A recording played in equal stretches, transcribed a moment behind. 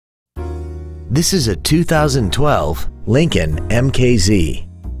This is a 2012 Lincoln MKZ.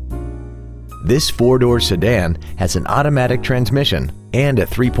 This four-door sedan has an automatic transmission and a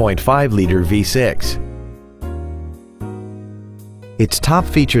 3.5-liter V6. Its top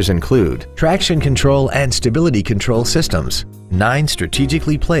features include traction control and stability control systems, 9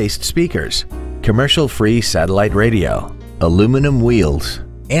 strategically placed speakers, commercial-free satellite radio, aluminum wheels,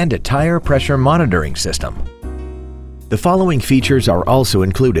 and a tire pressure monitoring system. The following features are also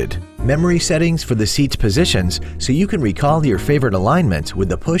included: memory settings for the seat's positions so you can recall your favorite alignments with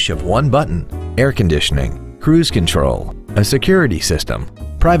the push of one button, air conditioning, cruise control, a security system,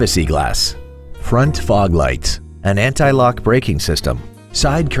 privacy glass, front fog lights, an anti-lock braking system,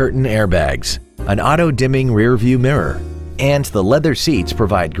 side curtain airbags, an auto-dimming rear-view mirror, and the leather seats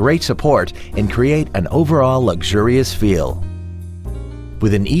provide great support and create an overall luxurious feel.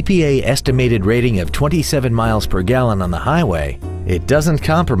 With an EPA estimated rating of 27 miles per gallon on the highway, it doesn't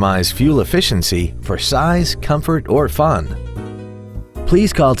compromise fuel efficiency for size, comfort, or fun.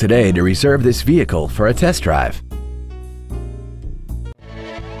 Please call today to reserve this vehicle for a test drive.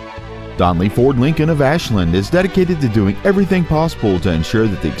 Donley Ford Lincoln of Ashland is dedicated to doing everything possible to ensure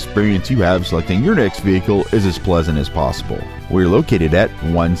that the experience you have selecting your next vehicle is as pleasant as possible. We're located at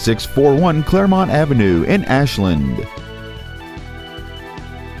 1641 Claremont Avenue in Ashland.